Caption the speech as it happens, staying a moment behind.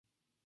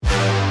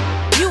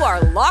You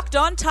are Locked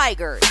On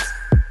Tigers,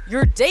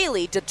 your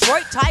daily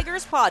Detroit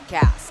Tigers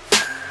podcast.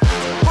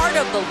 Part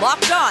of the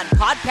Locked On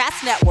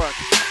Podcast Network,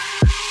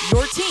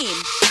 your team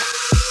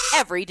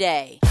every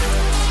day.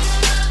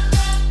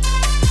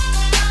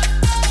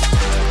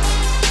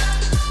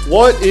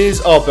 What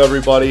is up,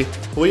 everybody?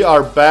 We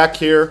are back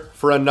here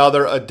for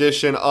another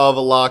edition of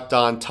Locked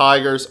On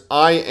Tigers.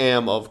 I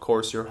am, of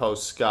course, your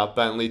host, Scott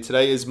Bentley.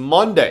 Today is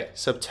Monday,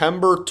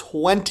 September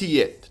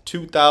 20th,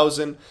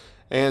 2021.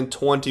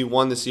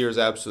 This year is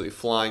absolutely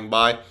flying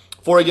by.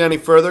 Before I get any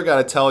further, got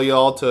to tell you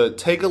all to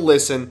take a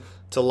listen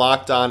to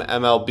Locked On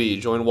MLB.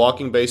 Join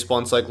Walking Baseball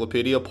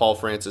Encyclopedia, Paul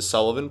Francis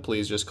Sullivan,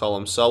 please just call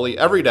him Sully,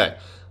 every day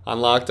on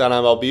Locked On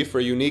MLB for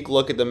a unique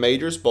look at the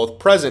majors, both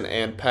present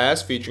and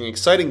past, featuring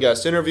exciting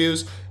guest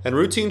interviews and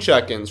routine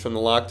check-ins from the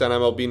Locked On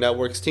MLB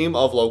Network's team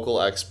of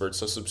local experts.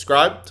 So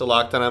subscribe to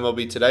Locked On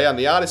MLB today on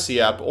the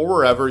Odyssey app or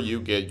wherever you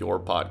get your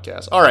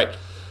podcasts. All right,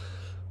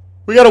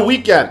 we got a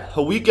weekend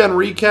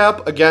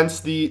recap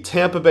against the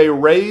Tampa Bay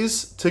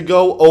Rays to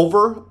go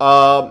over.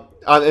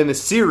 In a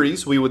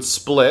series, we would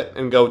split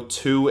and go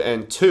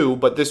 2-2,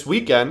 but this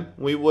weekend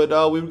we would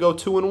go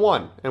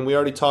 2-1, and we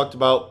already talked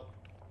about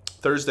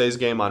Thursday's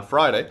game on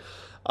Friday.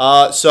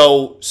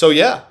 So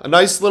yeah, a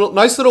nice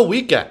little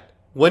weekend.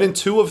 Winning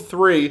 2 of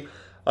 3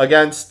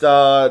 against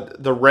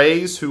the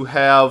Rays, who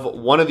have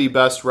one of the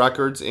best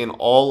records in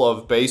all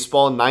of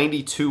baseball.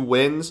 92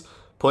 wins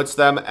puts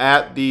them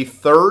at the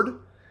third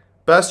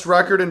best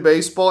record in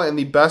baseball and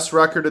the best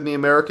record in the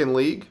American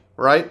League,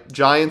 right?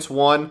 Giants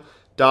 1,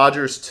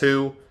 Dodgers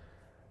 2,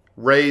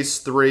 Rays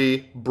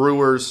 3,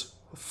 Brewers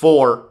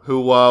 4,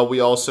 who we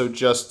also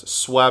just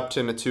swept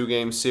in a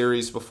 2-game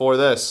series before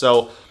this.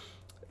 So,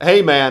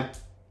 hey man,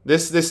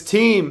 this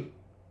team,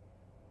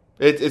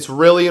 it's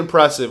really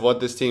impressive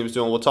what this team's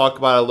doing. We'll talk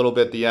about it a little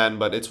bit at the end,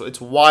 but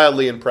it's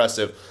wildly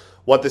impressive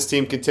what this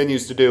team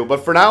continues to do.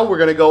 But for now, we're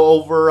going to go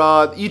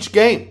over each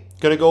game.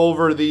 Going to go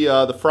over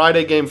the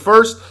Friday game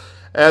first,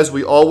 as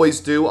we always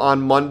do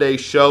on Monday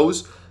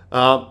shows.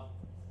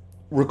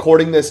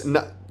 Recording this,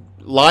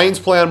 Lions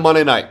play on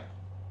Monday night.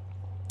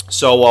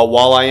 So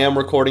while I am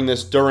recording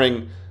this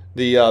during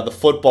the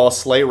football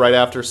slate right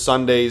after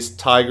Sunday's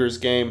Tigers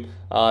game,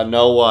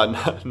 no Lions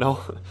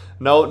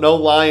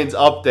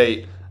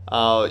update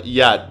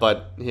yet.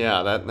 But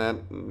yeah, that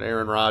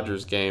Aaron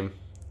Rodgers game,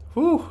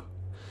 whew,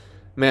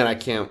 man, I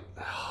can't.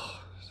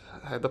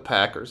 The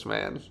Packers,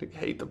 man, I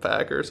hate the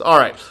Packers. All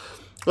right,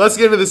 let's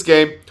get into this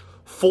game.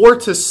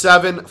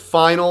 4-7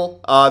 final.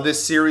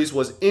 This series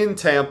was in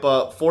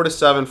Tampa.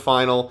 4-7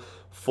 final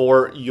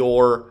for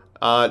your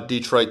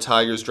Detroit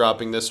Tigers,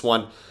 dropping this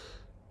one.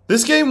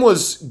 This game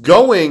was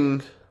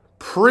going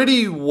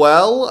pretty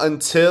well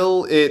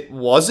until it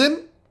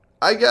wasn't,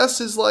 I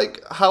guess, is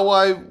like how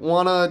I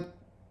want to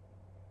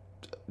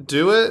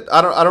do it.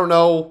 I don't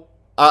know.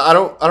 I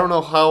don't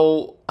know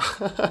how.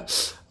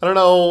 I don't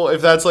know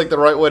if that's like the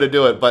right way to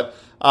do it, but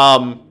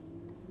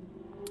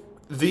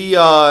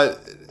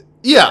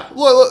yeah,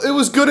 well, it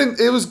was good.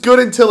 It was good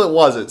until it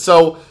wasn't.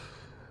 So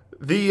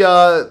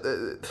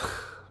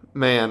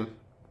man.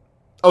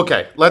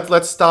 Okay,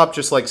 let's stop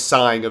just like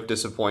sighing of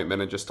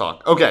disappointment and just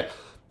talk. Okay,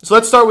 so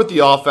let's start with the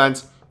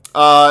offense.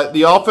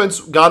 The offense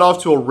got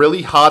off to a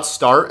really hot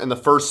start in the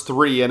first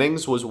 3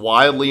 innings, was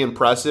wildly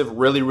impressive,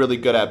 really, really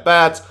good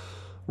at-bats,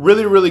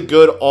 really, really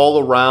good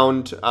all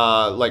around,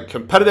 like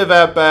competitive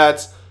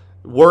at-bats,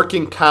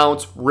 working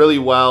counts really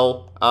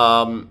well,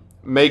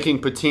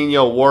 making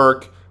Patino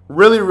work,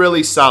 really,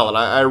 really solid.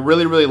 I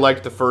really, really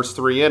liked the first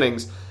 3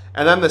 innings.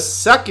 And then the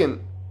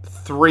second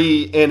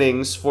 3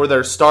 innings for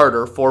their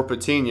starter, for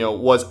Patino,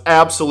 was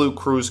absolute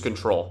cruise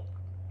control.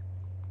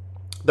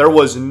 There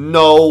was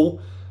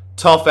no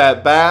tough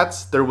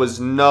at-bats. There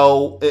was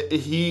no...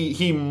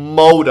 He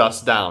mowed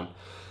us down.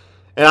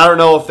 And I don't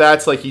know if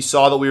that's like he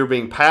saw that we were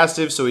being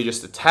passive, so he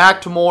just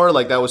attacked more.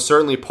 Like, that was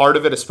certainly part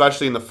of it,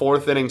 especially in the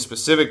 4th inning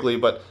specifically.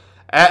 But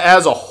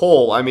as a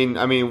whole, I mean,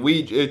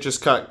 it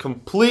just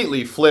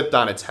completely flipped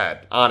on its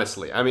head,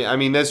 honestly. I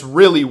mean, this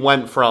really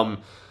went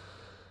from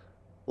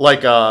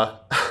like a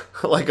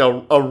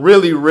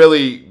really,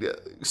 really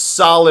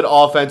solid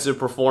offensive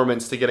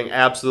performance to getting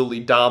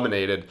absolutely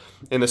dominated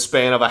in the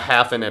span of a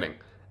half an inning.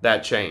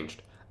 That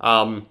changed.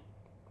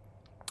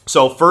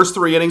 So first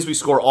 3 innings, we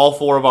score all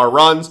 4 of our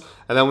runs,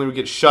 and then we would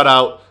get shut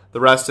out the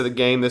rest of the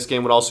game. This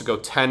game would also go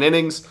 10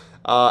 innings.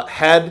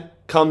 Head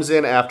comes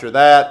in after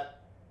that,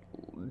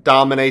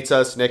 dominates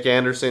us. Nick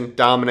Anderson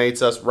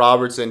dominates us.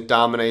 Robertson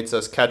dominates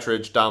us.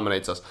 Kettridge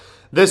dominates us.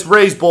 This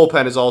Rays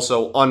bullpen is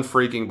also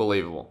unfreaking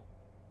believable.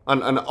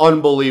 An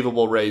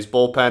unbelievable Rays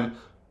bullpen.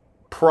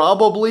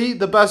 Probably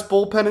the best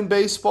bullpen in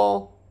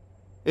baseball.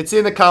 It's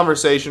in the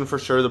conversation for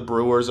sure. The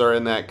Brewers are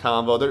in that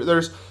combo.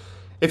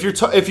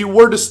 If you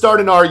were to start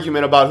an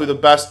argument about who the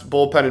best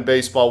bullpen in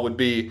baseball would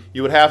be,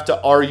 you would have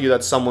to argue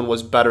that someone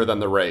was better than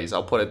the Rays.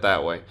 I'll put it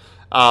that way.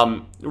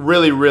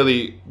 Really,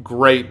 really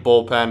great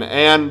bullpen.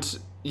 And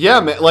yeah,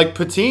 man, like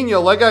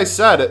Patino, like I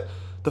said,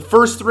 the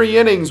first 3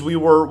 innings we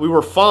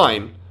were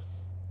fine.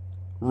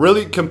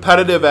 Really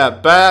competitive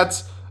at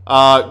bats.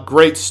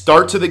 Great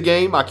start to the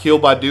game. Akil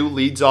Baddoo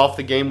leads off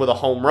the game with a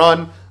home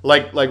run.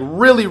 Like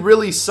really,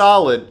 really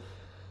solid.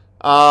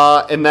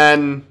 And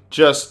then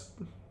just,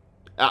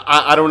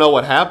 I don't know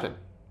what happened.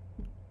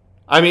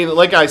 I mean,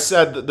 like I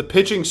said, the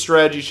pitching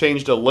strategy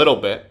changed a little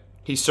bit.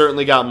 He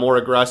certainly got more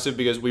aggressive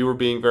because we were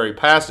being very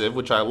passive,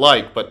 which I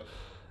like. But,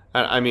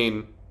 I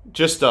mean,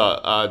 just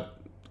a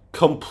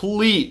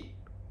complete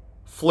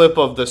flip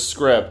of the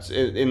script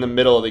in the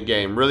middle of the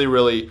game. Really,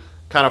 really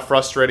kind of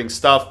frustrating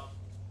stuff.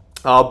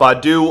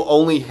 Baddoo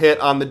only hit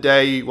on the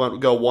day. He went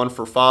go 1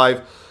 for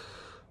 5.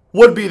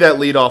 Would be that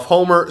leadoff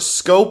homer.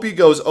 Scopey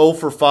goes 0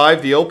 for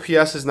 5. The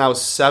OPS is now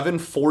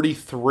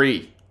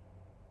 743,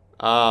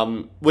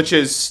 which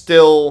is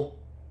still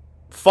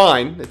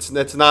fine. It's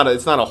not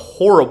a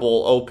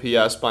horrible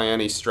OPS by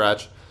any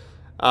stretch,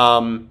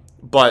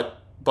 but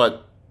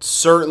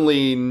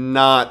certainly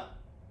not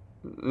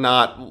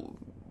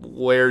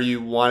where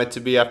you want it to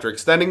be after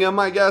extending him,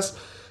 I guess.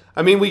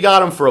 I mean, we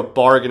got him for a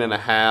bargain and a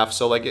half,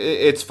 so like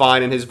it's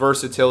fine, and his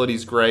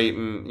versatility's great,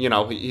 and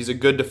he's a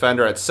good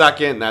defender at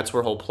second, and that's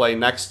where he'll play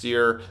next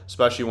year,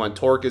 especially when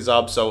Torque is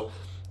up. So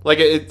like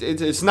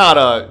it's not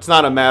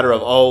a matter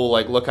of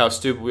look how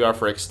stupid we are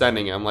for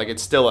extending him. Like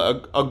it's still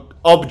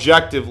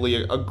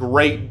objectively a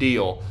great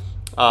deal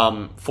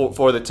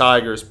for the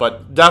Tigers,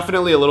 but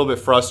definitely a little bit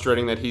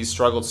frustrating that he's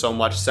struggled so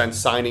much since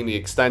signing the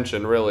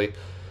extension. Really,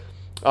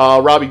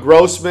 Robbie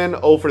Grossman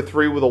 0 for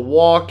 3 with a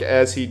walk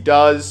as he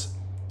does.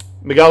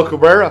 Miguel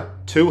Cabrera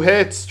 2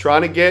 hits,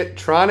 trying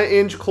to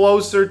inch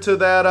closer to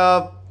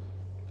that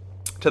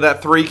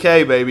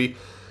 3K, baby.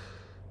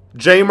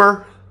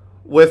 Jamer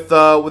with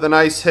a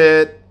nice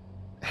hit.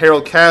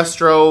 Harold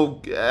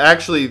Castro,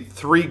 actually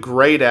 3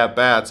 great at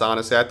bats.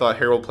 Honestly, I thought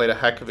Harold played a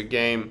heck of a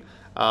game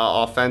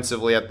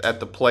offensively at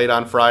the plate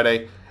on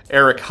Friday.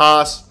 Eric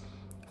Haas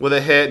with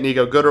a hit,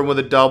 Nico Goodrum with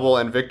a double,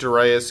 and Victor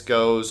Reyes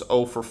goes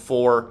 0 for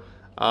 4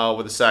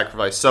 with a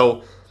sacrifice.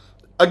 So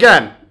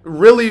again,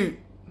 really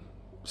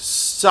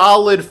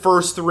solid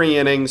first 3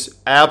 innings,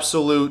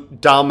 absolute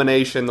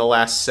domination the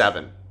last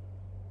 7.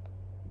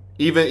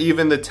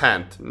 Even the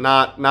 10th,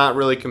 not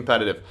really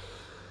competitive.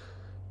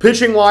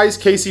 Pitching-wise,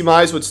 Casey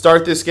Mize would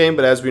start this game,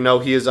 but as we know,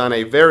 he is on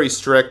a very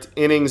strict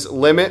innings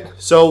limit.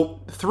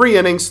 So 3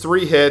 innings,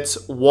 3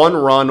 hits, 1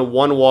 run,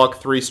 1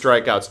 walk, 3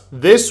 strikeouts.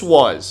 This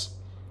was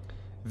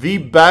the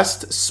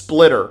best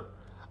splitter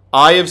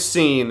I have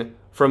seen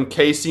from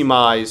Casey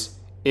Mize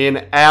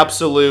in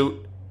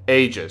absolute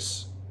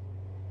ages.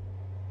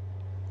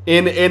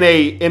 In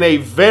a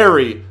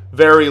very,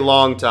 very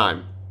long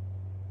time.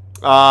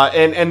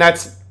 And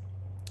that's,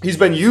 he's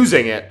been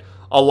using it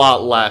a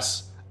lot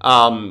less,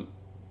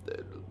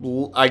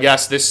 I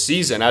guess, this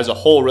season as a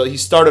whole. Really, he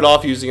started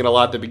off using it a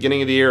lot at the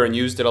beginning of the year and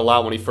used it a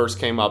lot when he first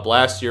came up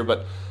last year.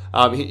 But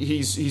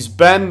he's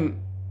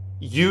been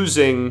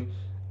using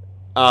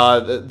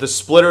the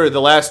splitter the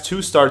last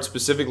 2 starts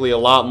specifically a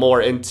lot more,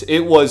 and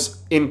it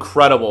was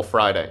incredible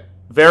Friday.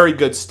 Very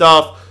good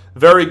stuff,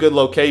 very good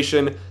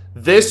location.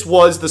 This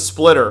was the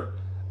splitter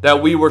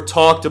that we were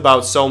talked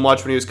about so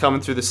much when he was coming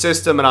through the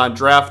system and on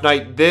draft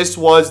night. This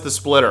was the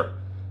splitter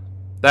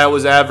that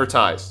was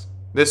advertised.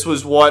 This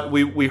was what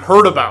we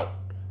heard about.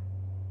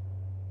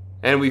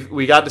 And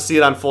we got to see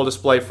it on full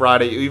display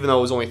Friday, even though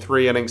it was only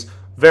 3 innings.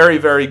 Very,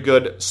 very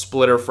good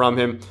splitter from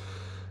him.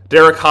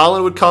 Derek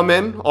Holland would come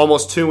in,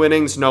 almost 2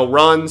 innings, no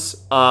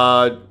runs.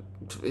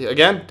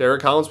 Again,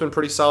 Derek Holland's been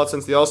pretty solid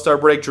since the All-Star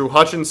break. Drew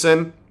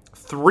Hutchinson,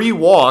 3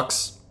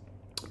 walks,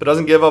 but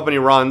doesn't give up any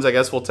runs. I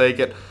guess we'll take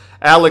it.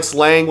 Alex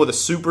Lang with a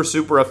super,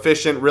 super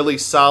efficient, really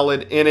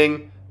solid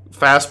inning.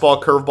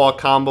 Fastball, curveball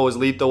combo is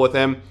lethal with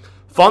him.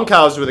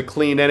 Funkhauser with a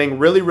clean inning.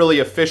 Really, really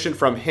efficient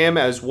from him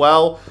as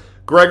well.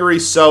 Gregory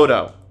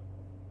Soto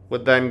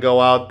would then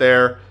go out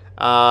there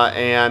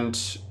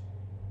and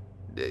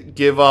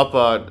give up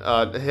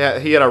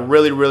he had a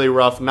really, really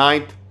rough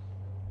 9th.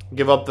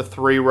 Give up the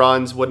 3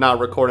 runs, would not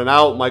record an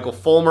out. Michael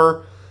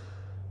Fulmer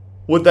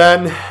would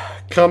then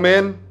come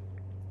in.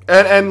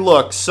 And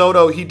look,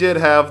 Soto, he did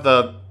have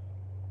the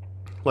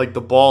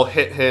ball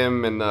hit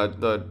him, and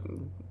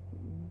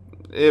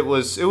it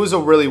was a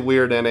really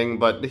weird inning,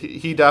 but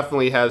he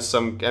definitely has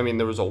some, I mean,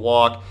 there was a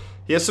walk.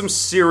 He has some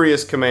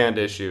serious command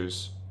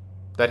issues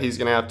that he's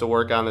going to have to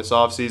work on this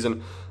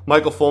offseason.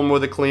 Michael Fulmer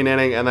with a clean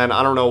inning, and then,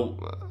 I don't know,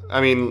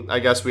 I mean, I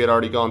guess we had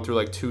already gone through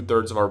like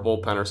 2/3 of our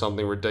bullpen or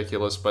something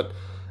ridiculous, but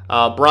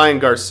Brian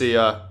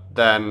Garcia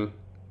then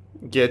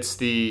gets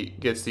the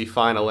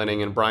final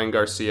inning, and Brian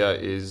Garcia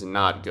is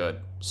not good.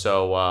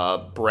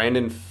 So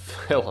Brandon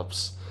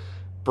Phillips.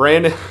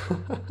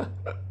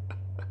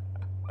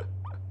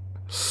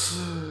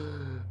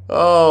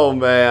 Oh,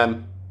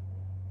 man.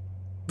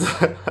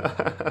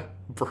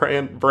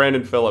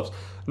 Brandon Phillips.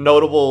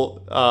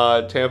 Notable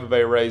Tampa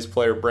Bay Rays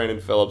player,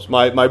 Brandon Phillips.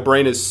 My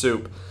brain is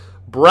soup.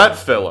 Brett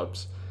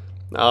Phillips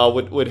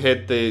would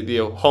hit the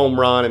home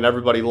run, and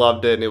everybody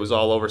loved it, and it was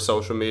all over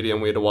social media,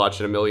 and we had to watch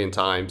it a million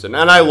times. And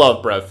I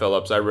love Brett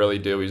Phillips. I really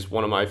do. He's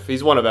one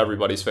of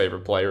everybody's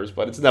favorite players,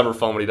 but it's never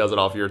fun when he does it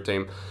off your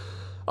team.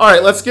 All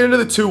right, let's get into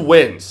the 2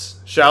 wins,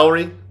 shall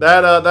we?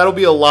 That'll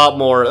be a lot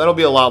more. That'll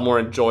be a lot more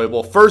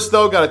enjoyable. First,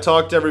 though, got to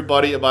talk to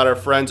everybody about our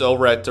friends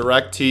over at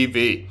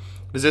DirecTV.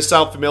 Does this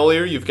sound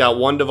familiar? You've got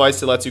one device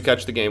that lets you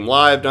catch the game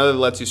live, another that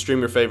lets you stream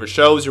your favorite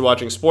shows. You're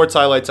watching sports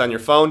highlights on your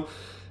phone.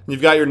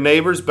 You've got your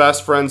neighbor's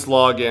best friend's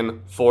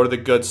login for the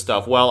good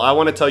stuff. Well, I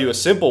want to tell you a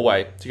simple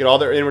way to get all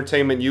the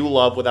entertainment you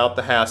love without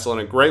the hassle,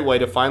 and a great way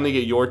to finally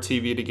get your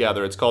TV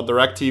together. It's called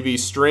DirecTV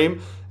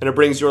Stream, and it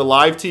brings your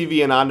live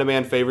TV and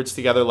on-demand favorites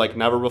together like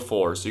never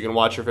before. So you can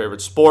watch your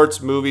favorite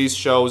sports, movies,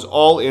 shows,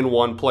 all in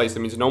one place. That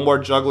means no more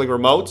juggling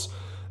remotes.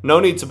 No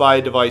need to buy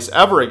a device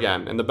ever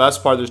again. And the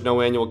best part, there's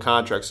no annual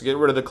contract. So get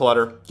rid of the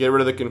clutter, get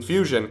rid of the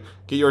confusion,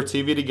 get your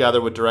TV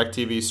together with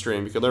DirecTV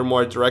Stream. You can learn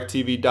more at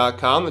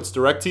directtv.com. It's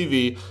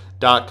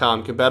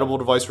directtv.com. Compatible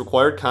device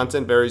required.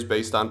 Content varies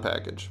based on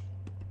package.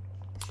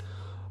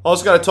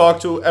 Also got to talk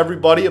to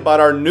everybody about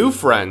our new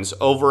friends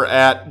over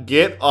at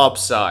Get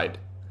Upside.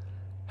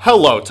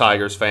 Hello,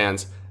 Tigers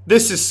fans.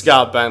 This is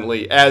Scott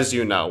Bentley, as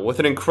you know, with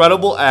an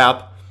incredible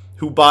app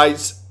who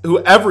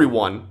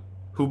everyone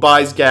who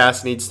buys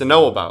gas needs to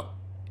know about.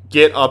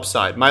 Get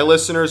Upside. My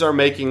listeners are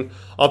making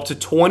up to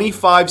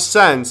 25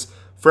 cents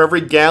for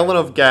every gallon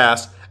of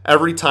gas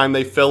every time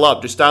they fill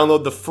up. Just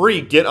download the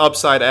free Get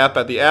Upside app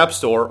at the App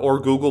Store or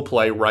Google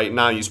Play right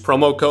now. Use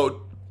promo code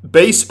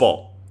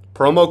BASEBALL.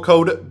 Promo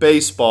code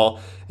BASEBALL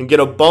and get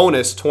a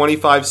bonus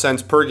 25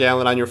 cents per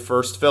gallon on your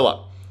first fill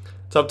up.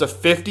 It's up to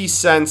 50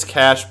 cents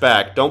cash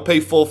back. Don't pay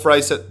full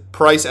price at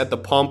the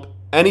pump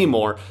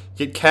anymore.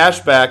 Get cash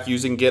back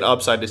using Get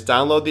Upside. Just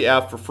download the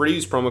app for free.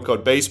 Use promo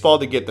code BASEBALL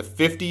to get the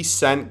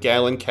 50-cent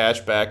gallon cash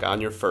back on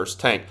your first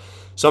tank.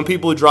 Some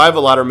people who drive a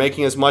lot are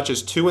making as much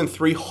as $200 and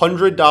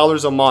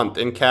 $300 a month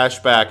in cash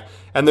back,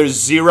 and there's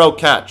zero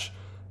catch.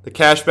 The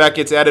cash back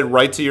gets added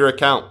right to your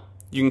account.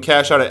 You can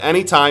cash out at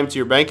any time to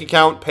your bank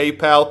account,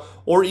 PayPal,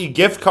 or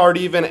e-gift card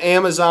even,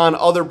 Amazon,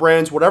 other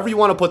brands, whatever you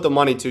want to put the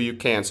money to, you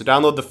can. So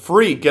download the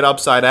free Get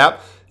Upside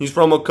app. Use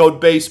promo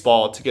code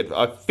BASEBALL to get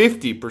a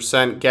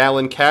 50%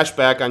 gallon cash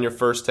back on your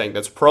first tank.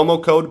 That's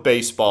promo code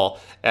BASEBALL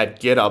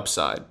at Get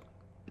Upside.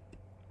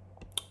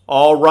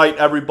 All right,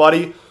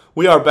 everybody.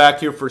 We are back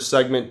here for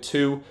segment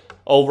 2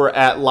 over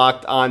at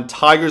Locked On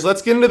Tigers.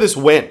 Let's get into this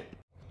win.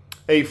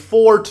 A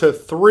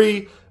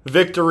 4-3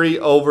 victory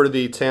over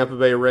the Tampa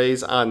Bay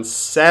Rays on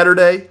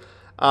Saturday.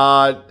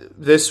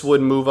 This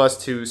would move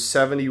us to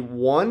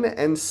 71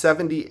 and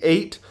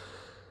 78.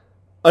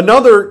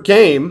 Another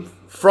game,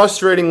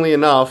 frustratingly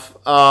enough,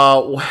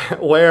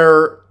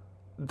 where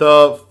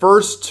the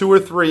first 2 or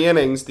 3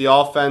 innings, the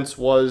offense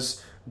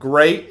was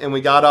great, and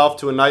we got off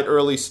to a nice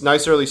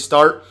early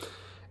start,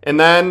 and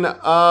then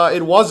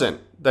it wasn't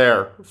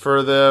there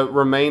for the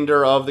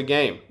remainder of the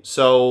game.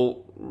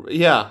 So,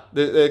 yeah,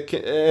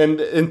 and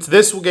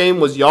this game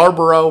was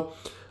Yarborough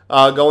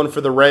going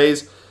for the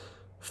Rays.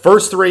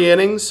 First 3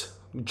 innings,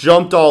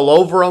 jumped all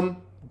over them.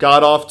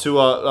 Got off to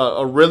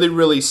a really,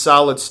 really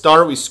solid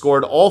start. We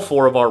scored all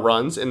 4 of our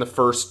runs in the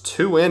first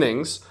 2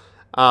 innings.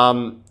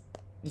 Really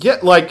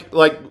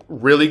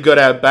good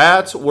at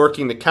bats,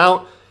 working the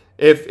count.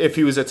 If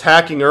he was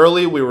attacking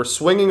early, we were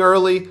swinging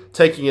early,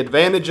 taking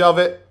advantage of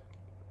it.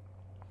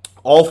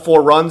 All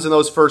 4 runs in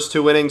those first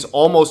 2 innings,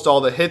 almost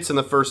all the hits in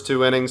the first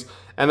 2 innings.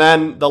 And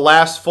then the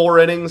last 4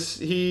 innings,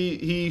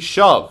 he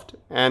shoved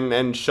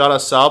and shut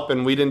us up,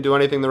 and we didn't do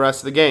anything the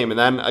rest of the game. And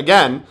then,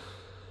 again,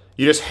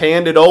 you just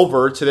hand it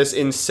over to this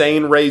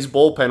insane Rays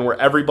bullpen where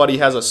everybody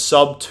has a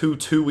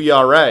sub-2.2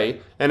 ERA,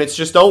 and it's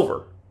just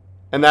over.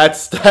 And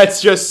that's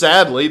just,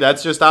 sadly,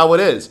 that's just how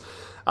it is.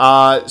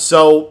 I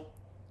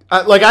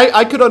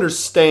could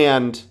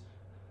understand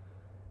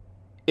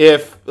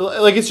if,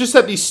 it's just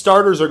that these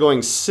starters are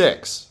going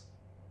 6.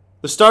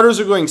 The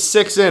starters are going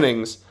 6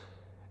 innings,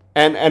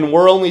 and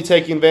we're only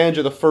taking advantage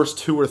of the first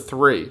 2 or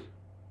 3.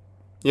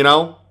 You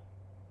know?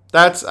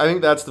 I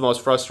think that's the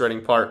most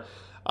frustrating part.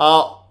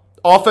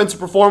 Offensive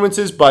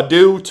performances,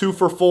 Baddoo, 2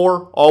 for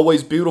 4,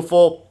 always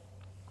beautiful.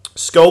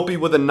 Scopey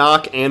with a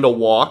knock and a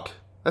walk.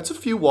 That's a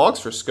few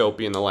walks for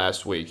Scopey in the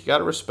last week. You got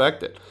to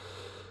respect it.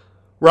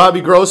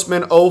 Robbie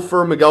Grossman, 0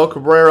 for. Miguel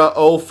Cabrera,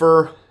 0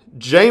 for.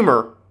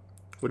 Jamer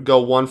would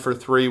go 1 for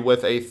 3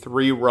 with a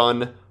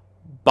 3-run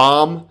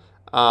bomb.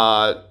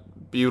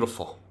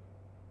 Beautiful.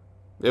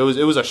 It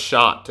was a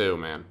shot, too,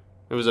 man.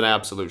 It was an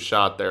absolute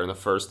shot there in the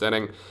first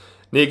inning.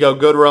 Nico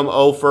Goodrum,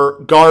 0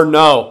 for.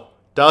 Garneau.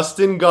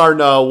 Dustin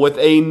Garneau with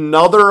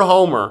another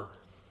homer.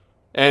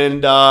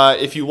 And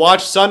if you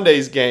watch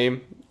Sunday's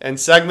game and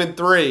segment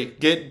 3,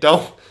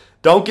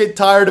 don't get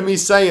tired of me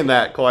saying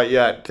that quite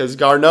yet, because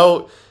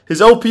Garneau,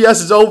 his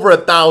OPS is over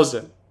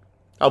 1,000.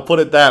 I'll put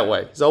it that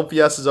way. His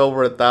OPS is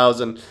over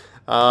 1,000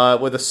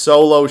 with a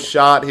solo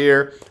shot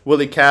here.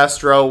 Willie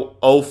Castro,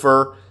 0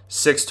 for,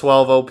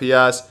 612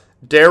 OPS.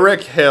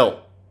 Derek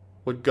Hill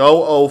would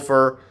go 0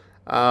 for.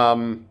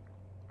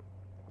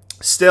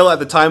 Still, at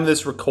the time of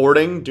this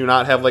recording, do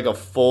not have a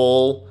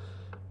full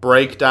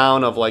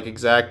breakdown of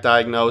exact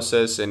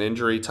diagnosis and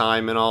injury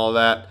time and all of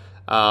that.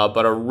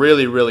 But a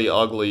really, really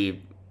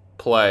ugly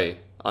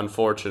play,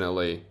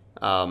 unfortunately,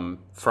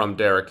 from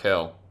Derek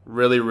Hill.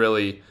 Really,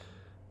 really,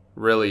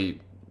 really,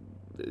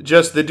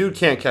 just the dude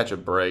can't catch a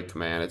break,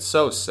 man. It's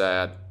so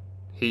sad.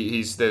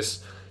 He's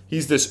this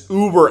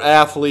uber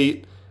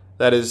athlete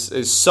that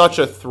is such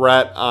a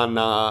threat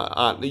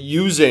on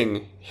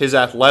using his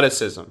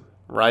athleticism,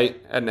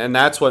 right? And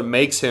that's what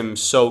makes him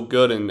so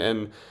good,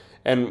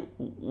 and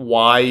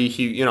why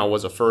he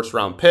was a first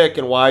round pick,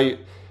 and why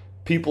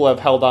people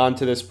have held on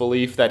to this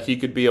belief that he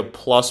could be a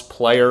plus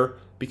player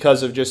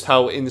because of just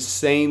how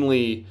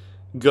insanely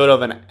good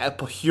of a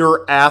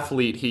pure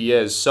athlete he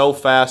is. So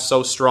fast,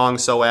 so strong,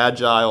 so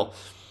agile,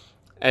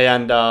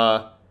 and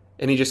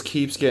he just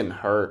keeps getting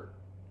hurt.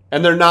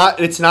 And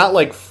it's not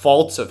like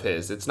faults of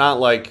his. It's not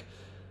like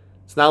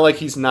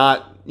he's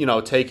not,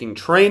 taking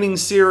training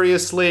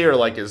seriously or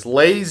like is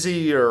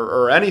lazy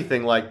or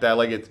anything like that.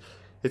 Like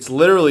it's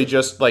literally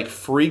just like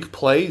freak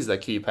plays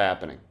that keep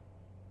happening.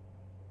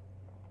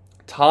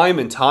 Time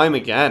and time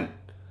again.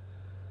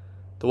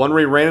 The one where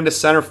he ran into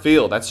center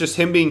field, that's just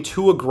him being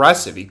too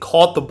aggressive. He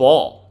caught the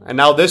ball. And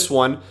now this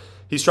one,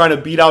 he's trying to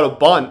beat out a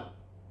bunt,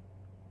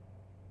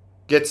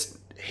 gets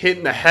hit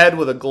in the head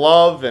with a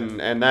glove, and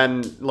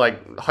then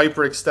like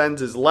hyperextends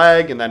his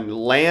leg and then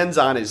lands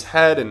on his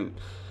head, and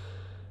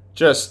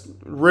just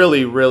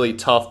really, really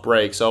tough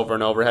breaks over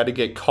and over. Had to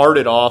get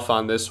carted off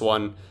on this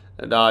one.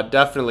 And,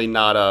 definitely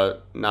not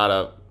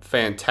a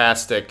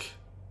fantastic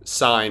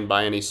sign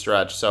by any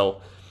stretch.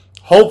 So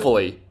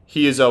hopefully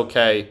he is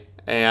okay,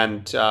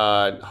 and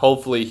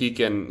hopefully he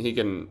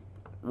can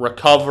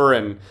recover,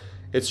 and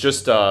it's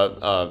just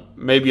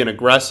maybe an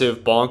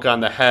aggressive bonk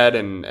on the head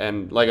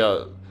and like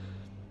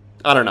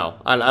I don't know.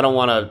 I don't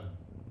want to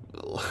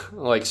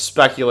like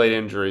speculate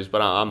injuries,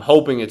 but I'm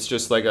hoping it's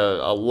just like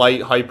a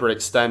light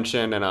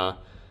hyperextension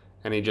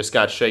and he just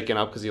got shaken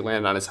up because he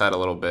landed on his head a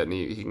little bit,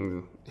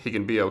 and he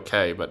can be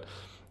okay. But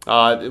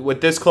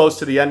with this close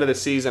to the end of the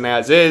season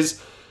as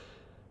is,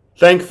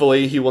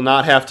 thankfully he will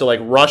not have to like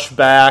rush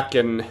back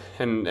and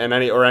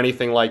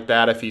anything like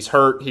that. If he's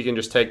hurt, he can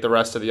just take the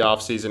rest of the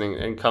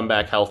offseason and come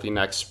back healthy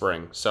next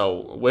spring.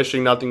 So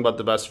wishing nothing but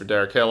the best for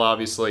Derek Hill.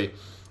 Obviously,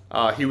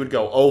 he would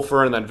go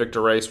 0 and then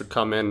Victor Reyes would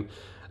come in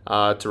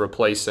to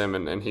replace him,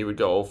 and he would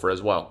go 0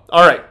 as well.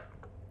 All right,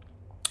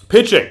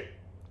 pitching.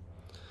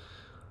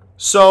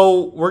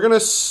 So we're going to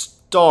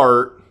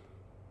start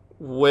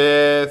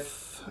with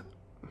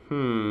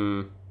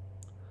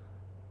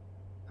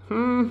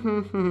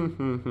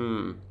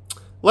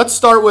Let's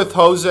start with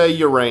Jose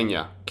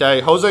Urena.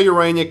 Okay, Jose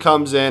Urena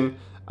comes in.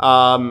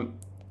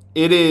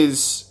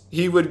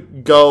 He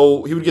would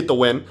get the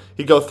win.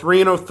 He'd go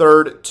 3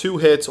 1/3, 2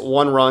 hits,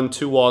 1 run,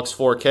 2 walks,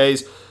 4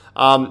 Ks.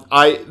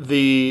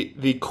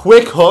 The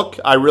quick hook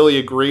I really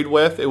agreed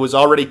with. It was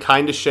already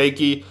kind of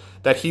shaky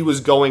that he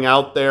was going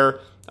out there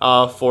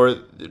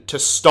to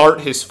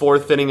start his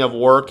 4th inning of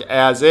work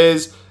as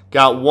is.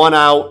 Got 1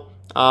 out.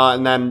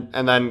 And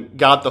then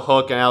got the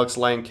hook, and Alex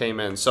Lange came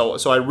in. So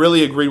I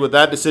really agreed with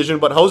that decision.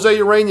 But Jose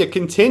Urena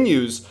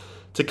continues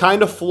to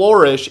kind of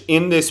flourish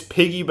in this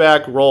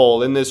piggyback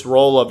role, in this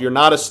role of you're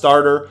not a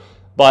starter,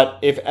 but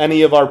if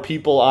any of our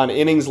people on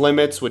innings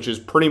limits, which is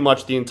pretty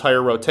much the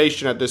entire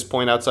rotation at this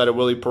point outside of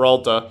Willie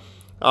Peralta,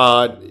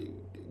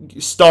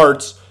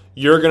 starts,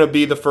 you're going to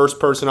be the first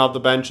person off the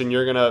bench, and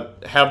you're going to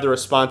have the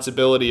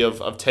responsibility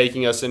of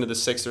taking us into the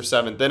 6th or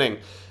 7th inning.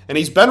 And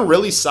he's been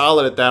really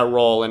solid at that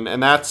role,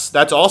 and that's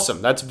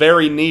awesome. That's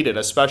very needed,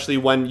 especially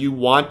when you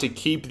want to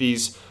keep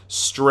these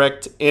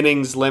strict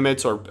innings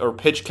limits or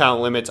pitch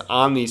count limits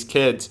on these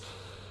kids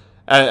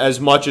as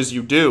much as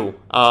you do.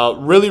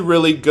 Really,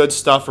 really good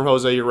stuff from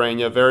Jose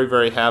Urena. Very,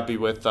 very happy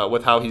with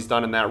how he's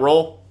done in that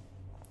role.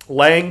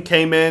 Lange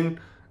came in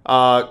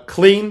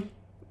clean,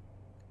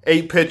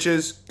 8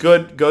 pitches,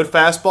 good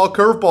fastball,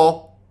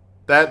 curveball.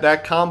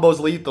 That combo's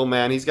lethal,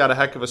 man. He's got a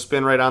heck of a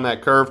spin rate on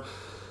that curve.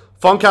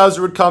 Funkhauser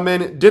would come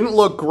in, didn't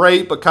look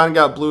great, but kind of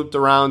got blooped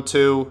around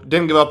too.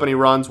 Didn't give up any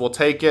runs. We'll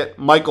take it.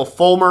 Michael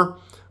Fulmer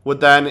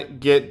would then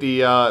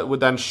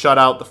shut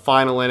out the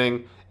final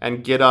inning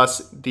and get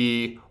us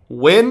the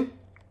win.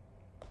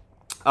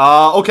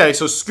 Okay,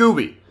 so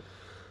Scooby,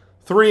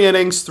 3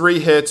 innings, 3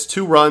 hits,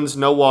 2 runs,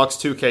 no walks,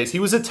 2 Ks. He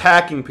was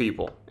attacking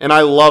people, and I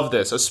love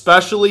this,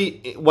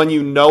 especially when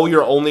you know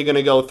you're only going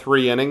to go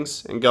 3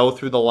 innings and go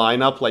through the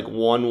lineup like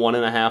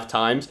 1.5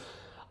 times.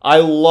 I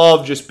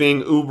love just being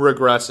uber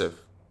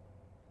aggressive.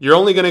 You're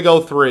only going to go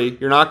 3.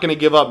 You're not going to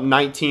give up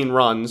 19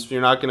 runs.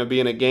 You're not going to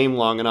be in a game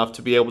long enough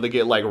to be able to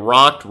get like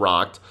rocked.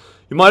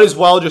 You might as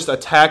well just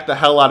attack the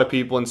hell out of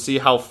people and see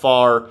how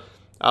far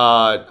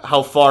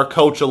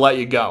coach will let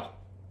you go.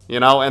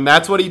 And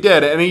that's what he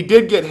did. And he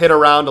did get hit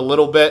around a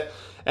little bit.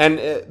 And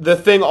the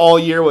thing all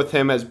year with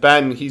him has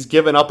been he's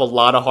given up a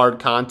lot of hard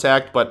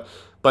contact, but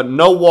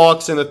no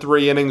walks in the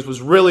 3 innings, was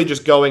really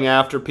just going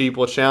after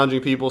people,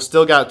 challenging people,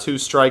 still got 2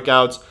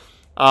 strikeouts.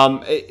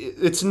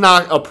 It's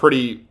not a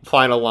pretty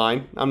final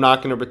line. I'm not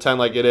going to pretend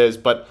like it is,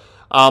 but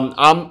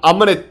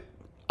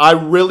I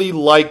really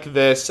like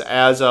this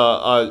as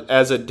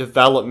a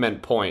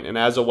development point and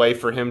as a way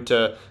for him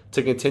to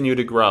continue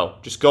to grow.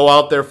 Just go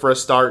out there for a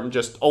start and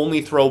just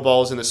only throw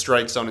balls in the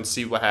strike zone and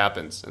see what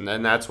happens. And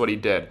then that's what he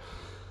did.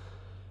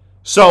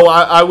 So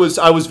I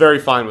was very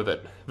fine with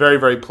it. Very,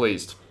 very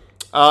pleased.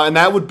 And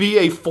that would be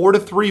a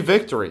 4-3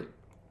 victory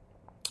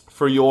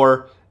for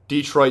your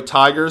Detroit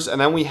Tigers.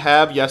 And then we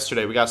have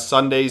yesterday, we got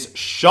Sunday's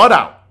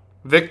shutout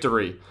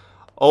victory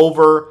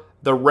over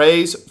the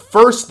Rays.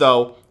 First,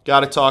 though,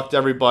 got to talk to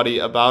everybody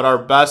about our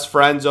best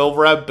friends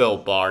over at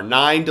Built Bar.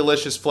 9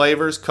 delicious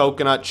flavors: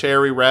 coconut,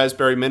 cherry,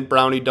 raspberry, mint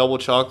brownie, double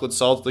chocolate,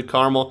 salted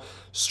caramel,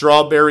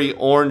 strawberry,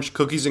 orange,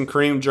 cookies and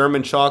cream,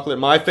 German chocolate.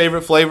 My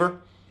favorite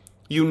flavor,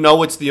 you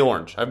know it's the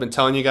orange. I've been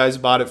telling you guys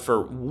about it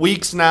for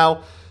weeks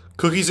now.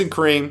 Cookies and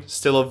cream,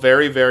 still a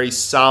very, very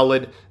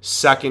solid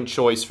second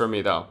choice for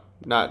me, though.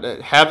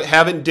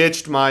 Haven't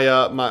ditched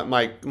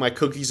my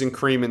cookies and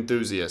cream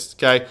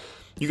enthusiast. Okay,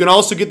 you can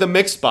also get the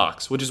mixed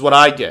box, which is what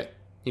I get.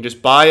 You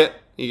just buy it.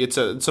 It's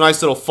a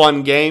nice little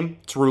fun game.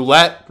 It's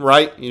roulette,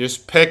 right? You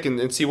just pick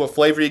and see what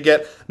flavor you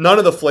get. None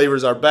of the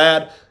flavors are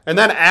bad. And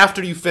then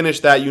after you finish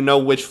that, you know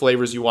which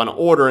flavors you want to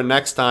order. And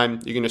next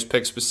time, you can just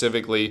pick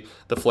specifically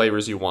the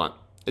flavors you want.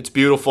 It's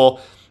beautiful.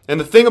 And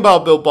the thing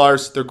about Built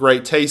Bars, they're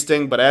great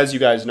tasting. But as you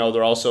guys know,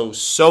 they're also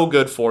so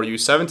good for you.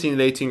 17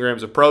 to 18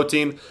 grams of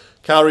protein.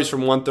 Calories from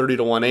 130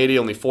 to 180,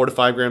 only 4 to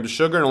 5 grams of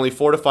sugar, and only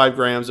 4 to 5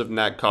 grams of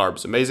net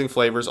carbs. Amazing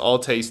flavors, all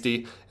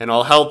tasty and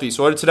all healthy.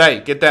 So order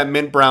today. Get that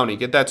mint brownie,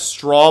 get that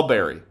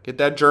strawberry, get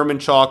that German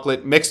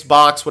chocolate, mixed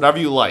box, whatever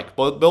you like.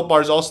 Built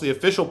Bar is also the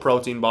official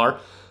protein bar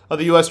of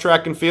the U.S.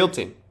 track and field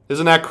team.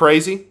 Isn't that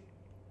crazy?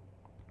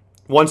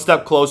 One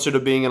step closer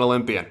to being an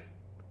Olympian.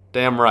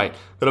 Damn right.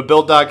 Go to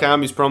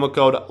Built.com, use promo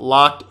code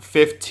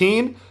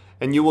LOCKED15,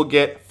 and you will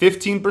get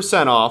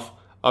 15% off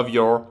of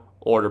your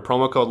order.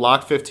 Promo code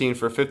LOCK15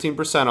 for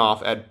 15%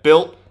 off at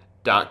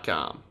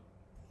Built.com.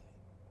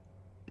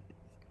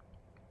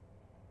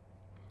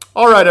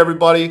 All right,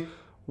 everybody.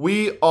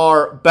 We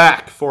are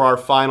back for our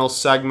final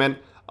segment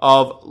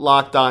of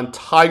Locked On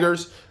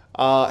Tigers.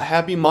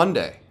 Happy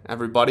Monday,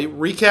 everybody.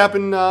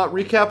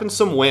 Recapping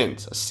some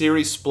wins. A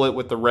series split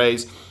with the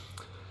Rays.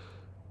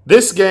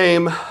 This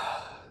game.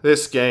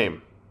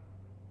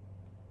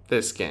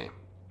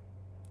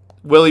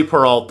 Willie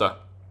Peralta.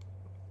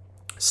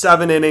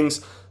 7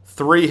 innings.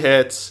 3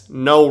 hits,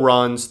 no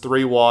runs,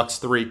 3 walks,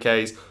 3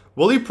 Ks.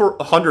 Willie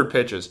 100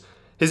 pitches.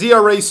 His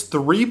ERA's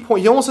 3.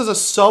 He almost has a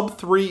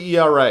sub-3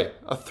 ERA,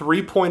 a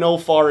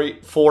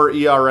 3.04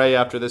 ERA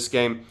after this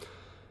game.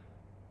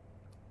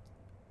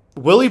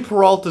 Willie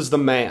Peralta's the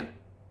man.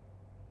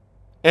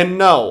 And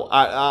no,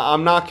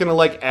 I'm not going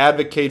to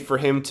advocate for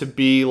him to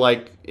be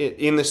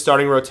in the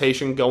starting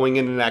rotation going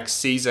into next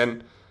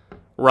season,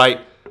 right?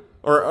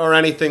 Or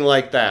anything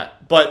like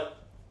that. But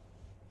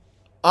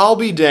I'll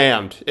be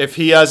damned if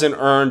he hasn't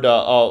earned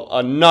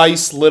a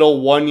nice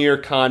little 1-year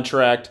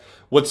contract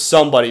with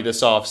somebody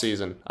this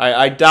offseason.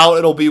 I doubt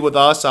it'll be with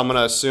us. I'm going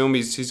to assume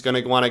he's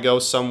going to want to go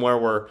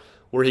somewhere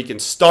where he can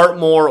start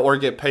more or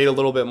get paid a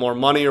little bit more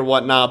money or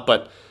whatnot.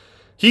 But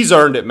he's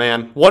earned it,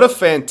 man. What a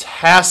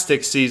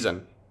fantastic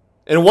season.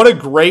 And what a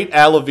great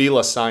Al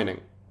Avila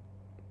signing.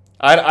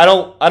 I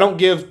don't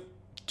give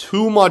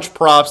too much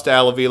props to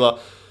Al Avila.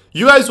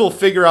 You guys will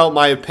figure out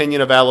my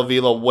opinion of Al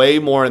Avila way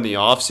more in the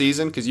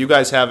offseason because you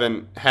guys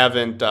haven't.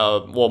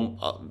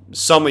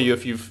 Some of you,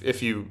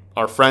 if you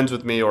are friends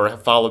with me or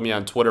have followed me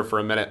on Twitter for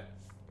a minute,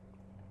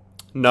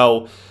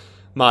 know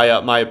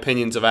my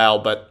opinions of Al.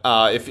 But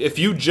if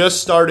you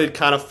just started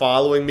kind of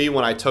following me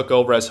when I took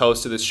over as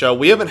host of this show,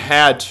 we haven't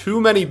had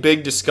too many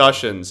big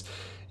discussions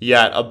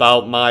yet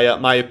about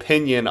my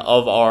opinion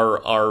of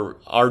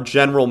our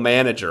general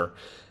manager.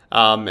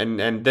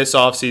 And this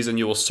offseason,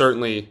 you will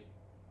certainly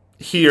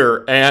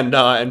hear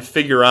and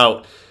figure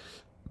out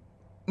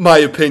my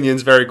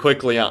opinions very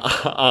quickly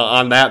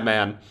on that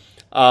man.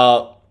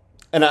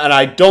 And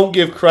I don't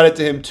give credit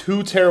to him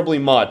too terribly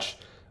much,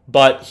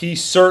 but he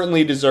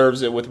certainly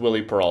deserves it with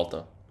Willie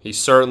Peralta. He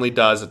certainly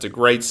does. It's a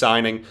great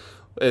signing.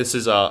 This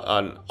is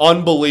an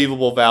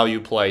unbelievable value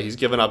play. He's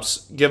given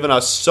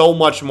us so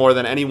much more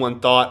than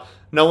anyone thought.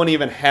 No one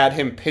even had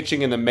him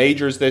pitching in the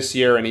majors this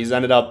year, and he's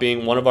ended up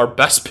being one of our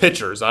best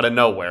pitchers out of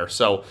nowhere.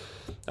 So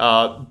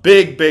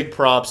big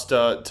props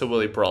to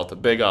Willie Peralta.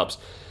 Big ups.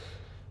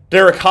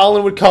 Derek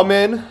Holland would come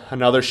in,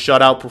 another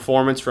shutout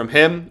performance from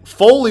him.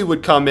 Foley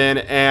would come in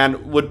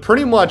and would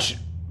pretty much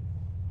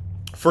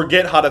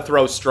forget how to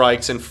throw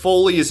strikes. And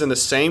Foley is in the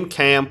same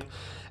camp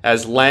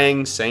as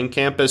Lang, same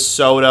camp as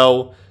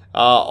Soto,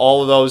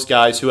 all of those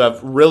guys who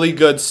have really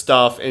good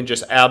stuff and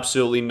just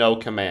absolutely no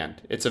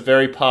command. It's a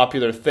very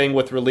popular thing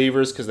with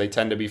relievers because they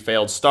tend to be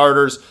failed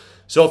starters.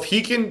 So if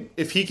he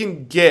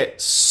can get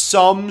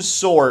some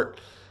sort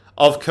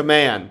of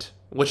command,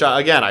 which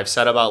I've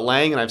said about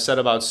Lang and I've said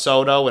about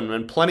Soto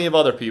and plenty of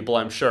other people,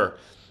 I'm sure.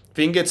 If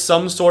he can get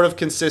some sort of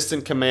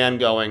consistent command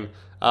going,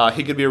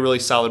 he could be a really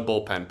solid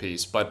bullpen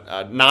piece.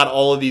 But not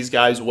all of these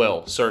guys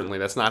will, certainly.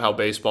 That's not how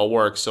baseball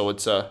works. So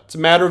it's a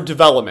matter of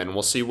development.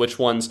 We'll see which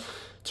ones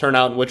turn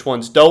out and which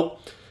ones don't.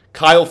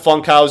 Kyle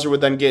Funkhauser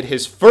would then get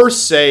his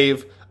first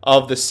save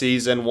of the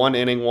season, 1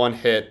 inning, 1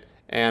 hit,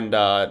 and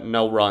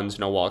no runs,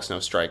 no walks, no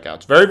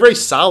strikeouts. Very, very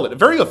solid.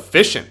 Very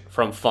efficient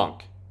from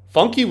Funk.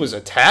 Funky was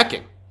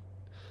attacking.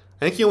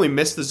 I think he only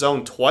missed the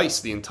zone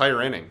twice the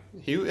entire inning.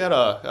 He had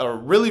a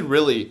really,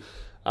 really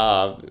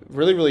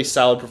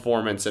solid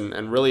performance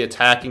and really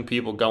attacking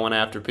people, going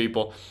after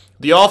people.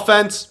 The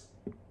offense,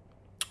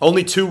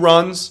 only 2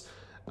 runs,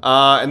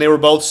 and they were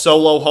both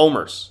solo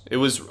homers. It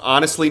was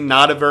honestly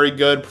not a very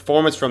good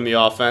performance from the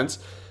offense.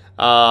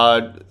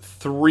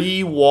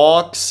 3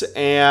 walks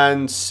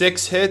and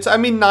 6 hits.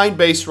 9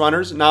 base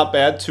runners, not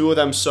bad. 2 of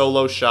them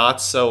solo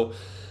shots. So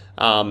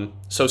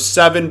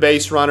 7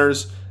 base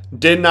runners.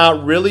 Did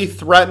not really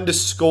threaten to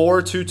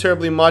score too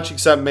terribly much,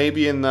 except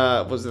maybe in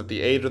the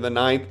 8th or the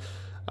 9th.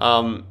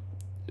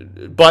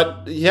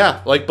 But yeah,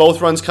 like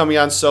both runs coming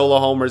on solo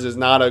homers is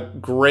not a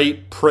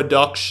great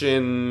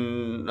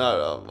production,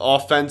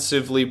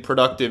 offensively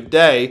productive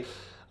day.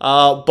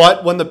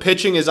 But when the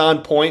pitching is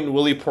on point and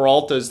Willie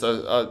Peralta is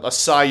a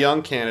Cy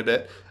Young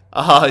candidate,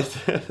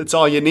 it's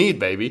all you need,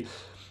 baby.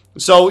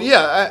 So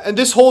yeah, and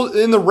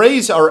the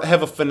Rays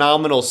have a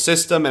phenomenal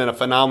system and a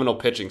phenomenal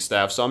pitching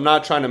staff. So I'm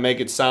not trying to make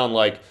it sound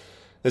like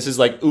this is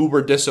like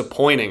uber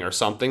disappointing or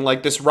something.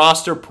 Like this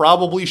roster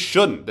probably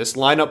shouldn't. This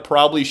lineup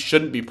probably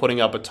shouldn't be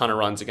putting up a ton of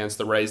runs against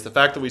the Rays. The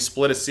fact that we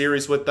split a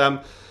series with them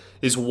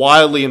is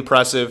wildly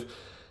impressive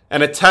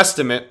and a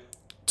testament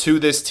to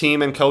this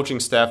team and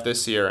coaching staff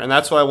this year. And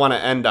that's what I want to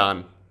end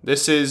on.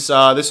 This is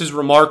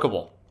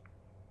remarkable.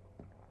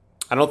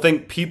 I don't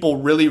think people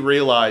really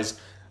realize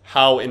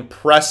how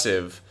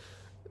impressive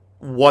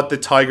what the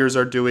Tigers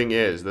are doing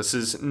is. This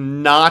is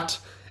not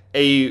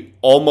a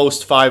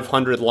almost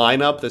 500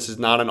 lineup. This is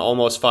not an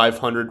almost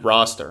 500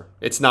 roster.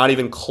 It's not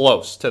even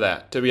close to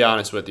that, to be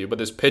honest with you. But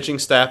this pitching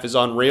staff is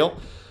unreal.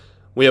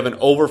 We have an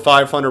over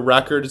 500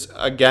 records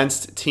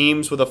against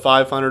teams with a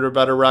 500 or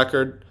better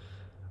record.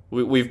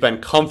 We've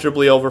been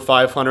comfortably over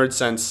 500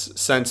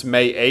 since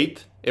May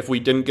 8th. If we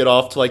didn't get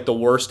off to like the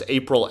worst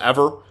April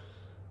ever,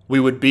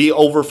 we would be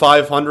over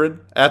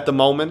 500 at the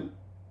moment.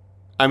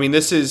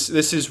 This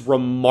is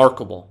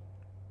remarkable.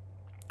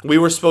 We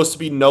were supposed to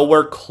be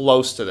nowhere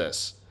close to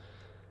this.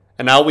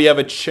 And now we have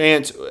a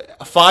chance.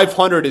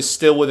 500 is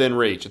still within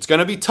reach. It's going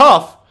to be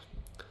tough.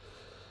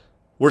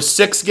 We're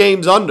 6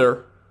 games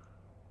under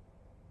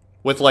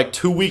with like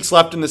 2 weeks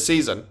left in the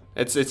season.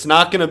 It's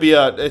not going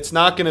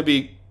to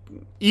be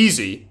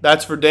easy.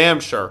 That's for damn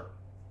sure.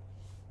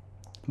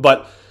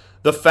 But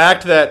the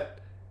fact that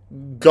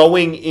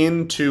going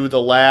into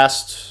the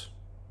last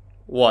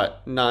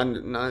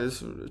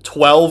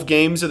 12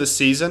 games of the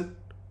season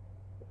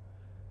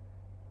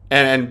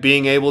and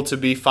being able to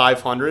be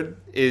 500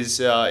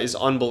 is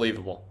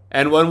unbelievable.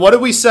 And what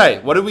did we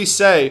say? What did we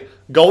say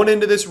going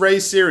into this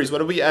Rays series? What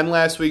did we end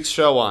last week's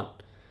show on?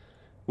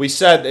 We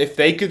said if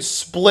they could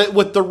split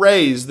with the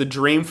Rays, the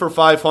dream for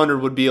 500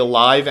 would be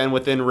alive and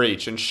within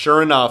reach. And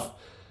sure enough,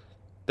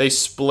 they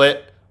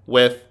split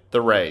with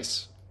the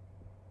Rays.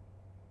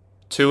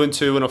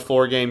 2-2 in a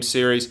 4-game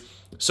series.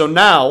 So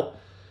now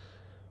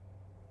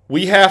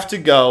we have to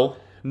go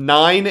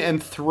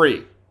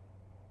 9-3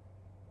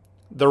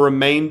 the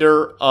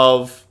remainder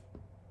of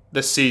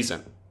the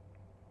season.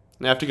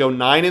 We have to go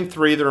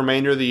 9-3 the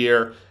remainder of the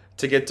year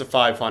to get to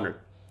 500.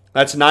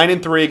 That's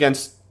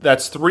 9-3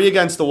 that's 3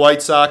 against the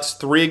White Sox,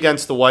 3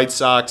 against the White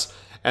Sox,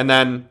 and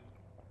then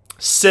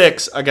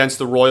 6 against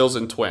the Royals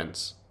and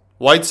Twins.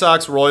 White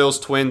Sox, Royals,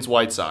 Twins,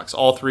 White Sox,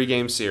 all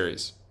 3-game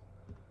series.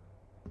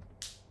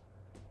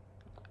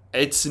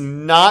 It's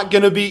not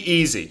going to be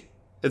easy.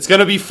 It's going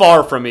to be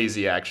far from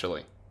easy,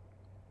 actually.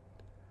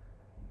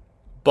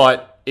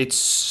 But it's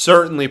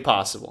certainly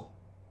possible.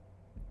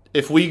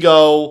 If we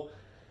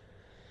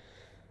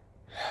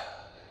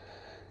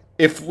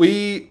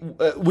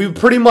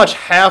pretty much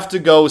have to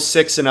go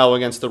 6-0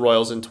 against the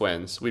Royals and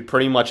Twins. We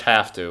pretty much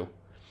have to.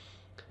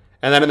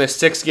 And then in the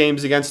 6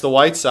 games against the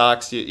White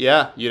Sox, you'd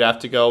have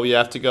to go, you'd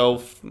have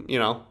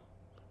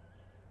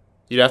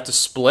to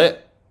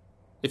split.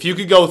 If you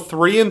could go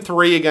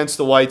 3-3 against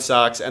the White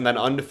Sox and then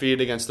undefeated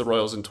against the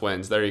Royals and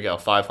Twins, there you go,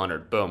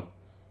 500. Boom.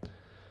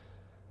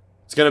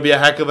 It's going to be a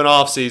heck of an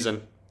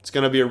offseason. It's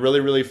going to be a really,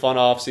 really fun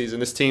offseason.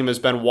 This team has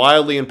been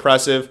wildly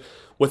impressive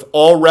with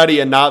already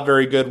a not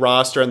very good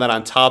roster, and then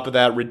on top of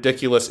that,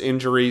 ridiculous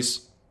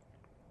injuries.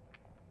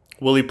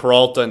 Willie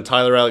Peralta and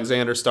Tyler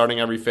Alexander starting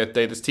every 5th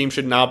day. This team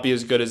should not be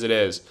as good as it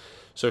is.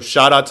 So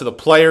shout out to the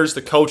players,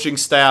 the coaching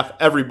staff,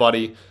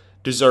 everybody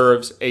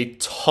deserves a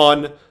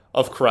ton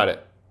of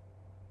credit.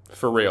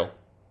 For real.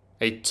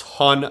 A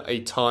ton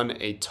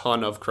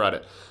of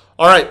credit.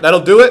 All right,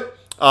 that'll do it.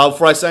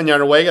 Before I send you on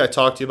your way, I got to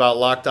talk to you about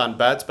Locked On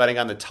Bets, betting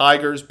on the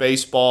Tigers,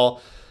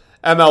 baseball,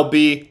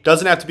 MLB.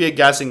 Doesn't have to be a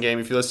guessing game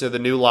if you listen to the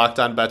new Locked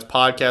On Bets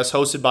podcast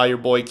hosted by your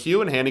boy Q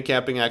and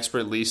handicapping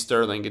expert Lee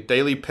Sterling. Get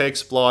daily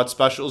picks, blowout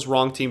specials,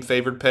 wrong team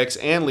favored picks,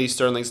 and Lee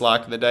Sterling's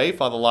Lock of the Day.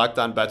 Follow the Locked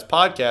On Bets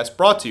podcast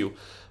brought to you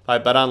by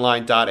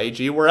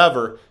betonline.ag,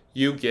 wherever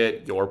you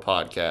get your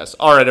podcasts.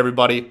 All right,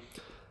 everybody.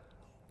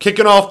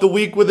 Kicking off the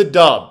week with a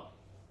dub.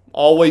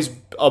 Always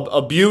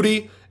a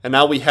beauty. And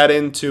now we head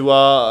into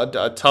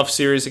a tough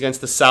series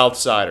against the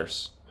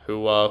Southsiders,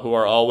 who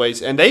are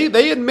always... And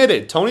they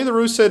admitted, Tony La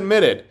Russa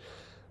admitted,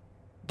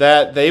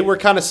 that they were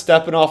kind of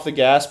stepping off the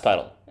gas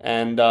pedal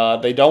and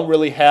they don't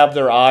really have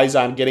their eyes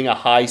on getting a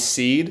high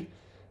seed.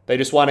 They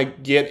just want to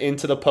get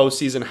into the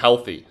postseason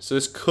healthy. So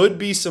this could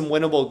be some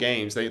winnable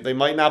games. They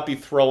might not be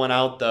throwing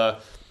out the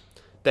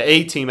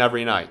A team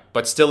every night,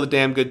 but still a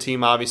damn good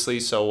team, obviously.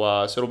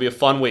 So it'll be a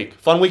fun week.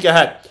 Fun week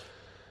ahead.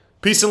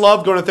 Peace and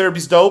love. Going to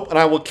therapy's dope, and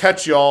I will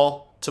catch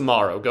y'all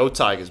tomorrow. Go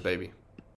Tigers, baby.